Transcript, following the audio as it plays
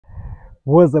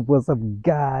What's up,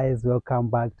 guys? Welcome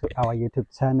back to our YouTube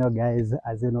channel, guys.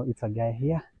 As you know, it's a guy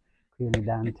here, Queen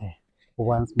Dante.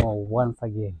 Once more, once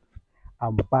again,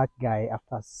 I'm back, guy,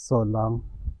 after so long.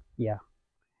 Yeah,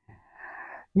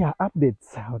 yeah.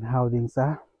 Updates on how things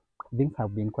are. Things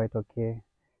have been quite okay,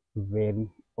 very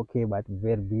okay, but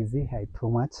very busy. I too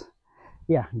much.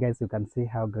 Yeah, guys, you can see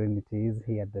how green it is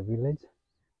here at the village.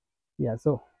 Yeah,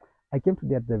 so I came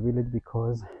today at the village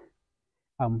because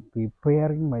I'm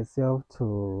preparing myself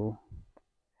to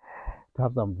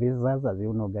have some visitors. As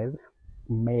you know, guys,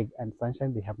 Meg and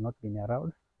Sunshine, they have not been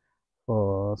around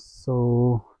for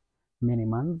so many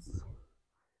months.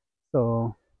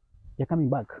 So they're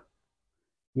coming back.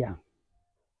 Yeah,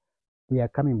 we are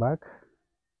coming back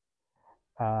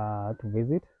to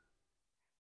visit.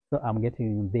 So I'm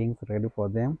getting things ready for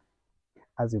them.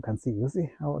 As you can see, you see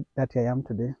how dirty I am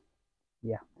today.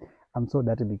 Yeah, I'm so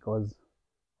dirty because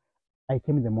I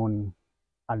came in the morning,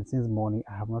 and since morning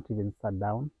I have not even sat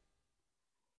down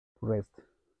to rest.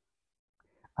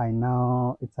 I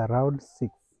now it's around 6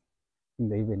 in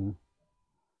the evening,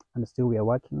 and still we are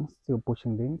working, still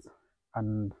pushing things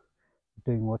and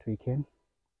doing what we can.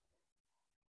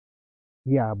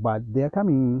 Yeah, but they're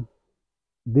coming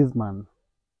this month.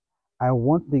 I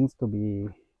want things to be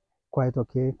quite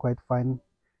okay, quite fine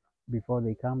before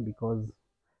they come because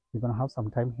we're gonna have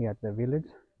some time here at the village.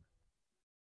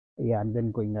 Yeah, and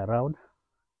then going around.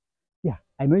 Yeah,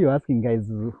 I know you're asking, guys,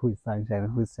 who is Sunshine?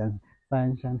 Who is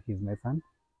Sunshine? He's my son.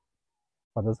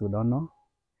 For those who don't know,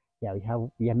 yeah,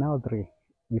 we are now three.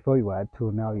 Before we were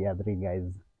two, now we are three, guys.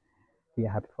 We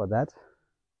are happy for that.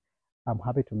 I'm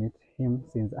happy to meet him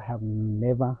since I have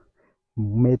never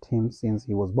met him since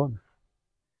he was born.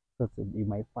 That will be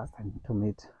my first time to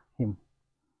meet him.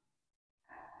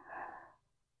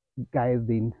 Guys,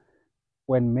 then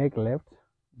when Meg left,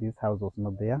 this house was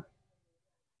not there.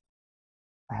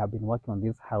 I have been working on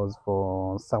this house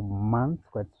for some months,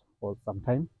 quite for some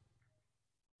time.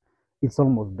 It's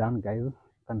almost done, guys. You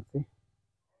can see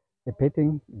the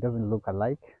painting doesn't look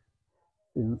alike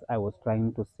since I was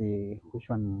trying to see which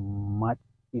one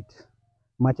it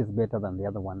matches better than the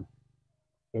other one.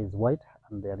 There is white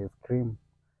and there is cream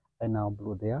and now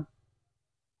blue there.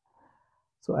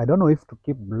 So I don't know if to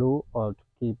keep blue or to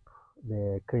keep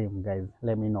the cream, guys.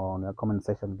 Let me know on the comment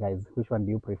section, guys. Which one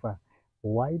do you prefer,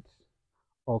 white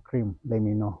or cream? Let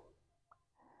me know.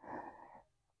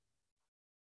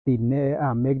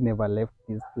 Meg never left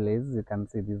this place. You can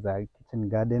see this kitchen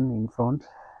garden in front.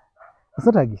 It's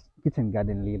not a kitchen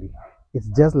garden, really. It's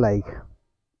just like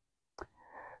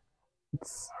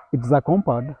it's a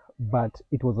compound, but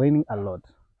it was raining a lot.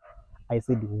 I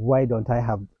said, why don't I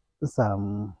have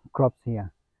some crops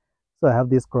here? So I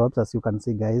have these crops, as you can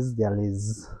see, guys. There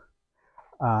is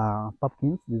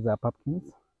pumpkins. These are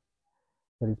pumpkins.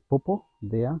 There is purple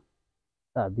there.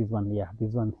 This one, yeah,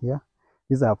 this one here.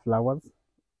 These are flowers.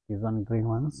 These one green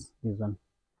ones. This one,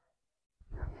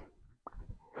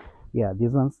 yeah,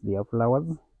 these ones they are flowers.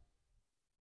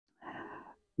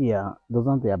 Yeah, those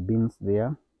ones they are beans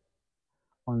there.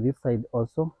 On this side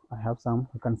also, I have some.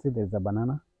 You can see there's a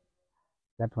banana.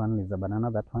 That one is a banana.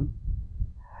 That one.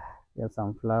 There's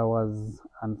some flowers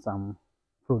and some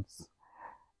fruits.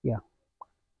 Yeah,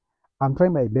 I'm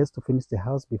trying my best to finish the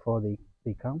house before they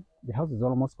come. The house is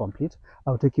almost complete.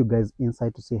 I'll take you guys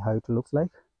inside to see how it looks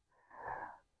like.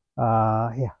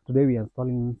 Yeah, today we are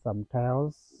installing some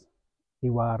tiles. They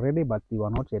were ready, but they were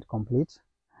not yet complete.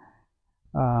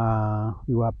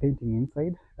 We were painting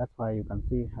inside. That's why you can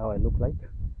see how I look like.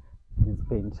 This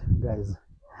paint, guys.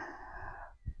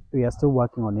 We are still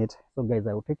working on it. So, guys,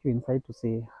 I will take you inside to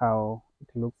see how it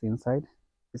looks inside.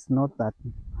 It's not that,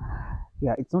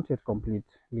 yeah, it's not yet complete,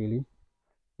 really.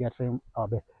 We are trying our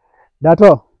best.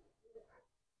 Dato,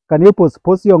 can you post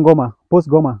your goma? Post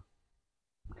goma.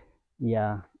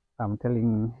 Yeah, I'm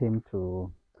telling him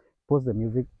to post the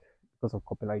music because of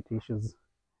copyright issues.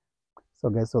 So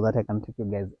guys, so that I can take you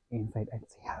guys inside and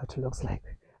see how it looks like.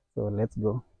 So let's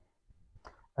go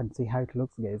and see how it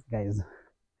looks, guys.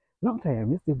 Long time I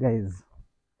missed you guys.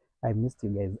 I missed you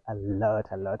guys a lot.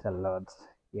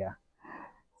 Yeah.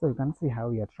 So you can see how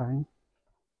we are trying.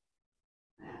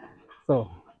 So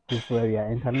this is where we are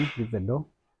entering. This is the door.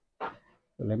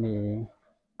 So let me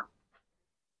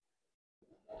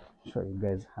show you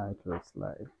guys how it looks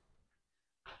like.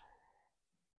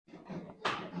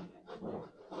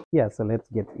 Yeah, so let's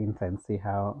get inside and see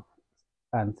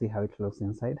how it looks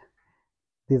inside.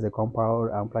 This is a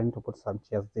compound. I'm planning to put some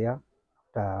chairs there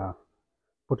after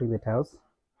putting the tiles.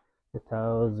 The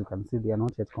tiles, you can see they are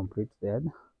not yet complete there.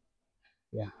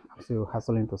 Yeah, I'm still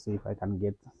hustling to see if I can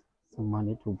get some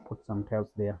money to put some tiles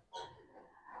there.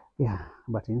 Yeah,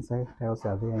 but inside tiles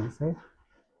are there inside.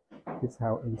 This is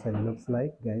how inside looks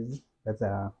like, guys. That's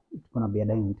a it's gonna be a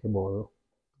dining table.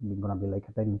 It's gonna be like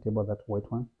a dining table, that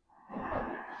white one.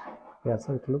 Yeah,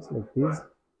 so it looks like this.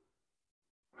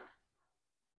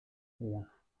 Yeah,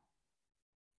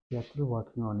 we are still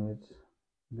working on it,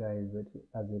 guys,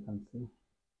 as you can see,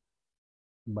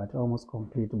 but almost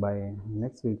complete by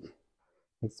next week.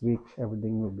 Next week,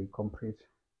 everything will be complete.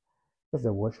 There's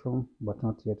a washroom, but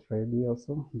not yet ready.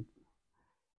 Also,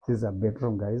 this is a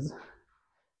bedroom, guys,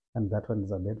 and that one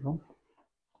is a bedroom.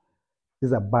 This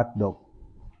is a bath door.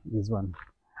 This one.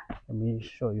 Let me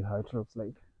show you how it looks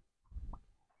like.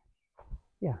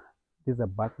 Yeah, this is a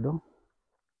back door.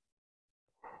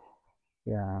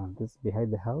 Yeah, this is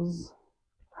behind the house.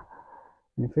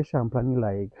 In future, I'm planning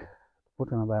like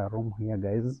put another room here,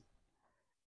 guys.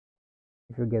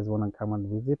 If you guys wanna come and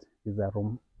visit, this is a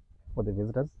room for the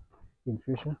visitors. In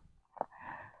future,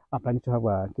 I'm planning to have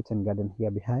a kitchen garden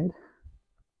here behind.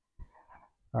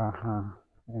 Uh-huh.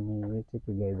 Let me take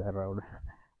you guys around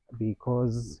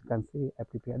because you can see I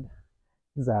prepared.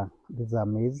 These are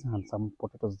maize and some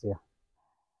potatoes there.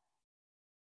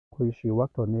 Which we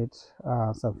worked on it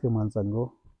some few months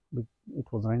ago. It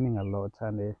was raining a lot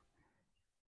and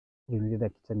we needed a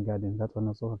kitchen garden. That one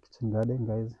also a kitchen garden,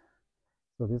 guys.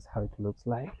 So this is how it looks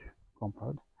like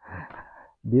compound.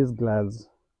 This glass,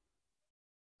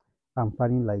 I'm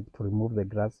planning like to remove the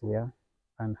grass here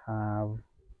and have,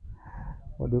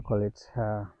 what do you call it,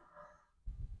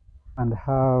 and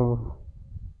have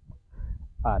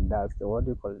dust, what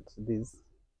do you call it, this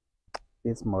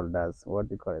small dust, what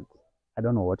do you call it, I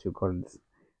don't know what you call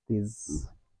this,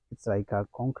 it's like a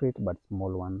concrete but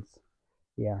small ones.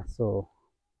 Yeah, so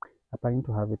I'm planning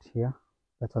to have it here.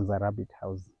 That one's a rabbit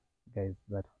house, guys.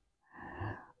 That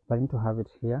planning to have it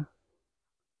here,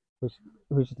 which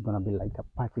which is gonna be like a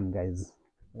parking, guys,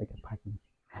 like a parking.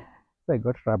 So I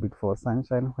got rabbit for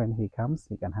Sunshine. When he comes,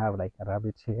 he can have like a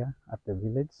rabbit here at the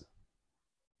village.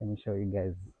 Let me show you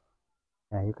guys.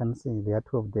 Yeah, you can see there are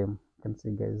two of them. You can see,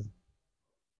 guys,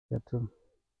 there are two.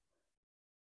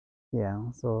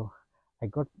 Yeah, so I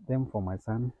got them for my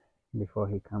son before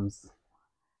he comes.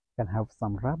 Can have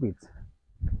some rabbits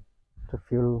to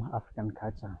feel African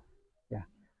culture. Yeah.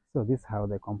 So this is how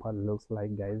the compound looks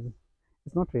like, guys.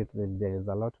 It's not yet ready. There is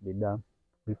a lot to be done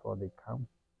before they come.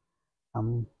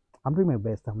 I'm I'm doing my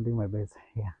best. I'm doing my best.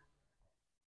 Yeah.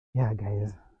 Yeah,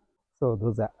 guys. So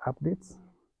those are updates.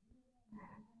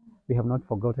 We have not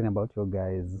forgotten about you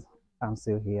guys. I'm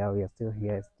still here. We are still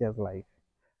here. It's just like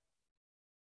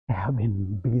I have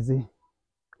been busy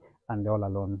and all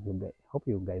alone. You guys, hope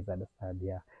you guys understand.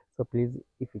 Yeah. So please,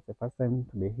 if it's the first time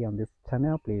to be here on this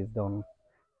channel, please don't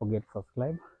forget to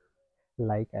subscribe,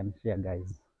 like, and share,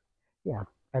 guys. Yeah,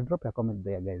 I'll drop a comment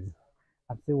there, guys.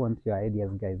 I still want your ideas,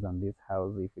 guys, on this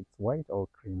house. If it's white or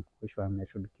cream, which one I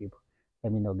should keep?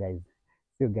 Let me know, guys.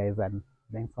 See you guys, and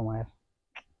thanks so much.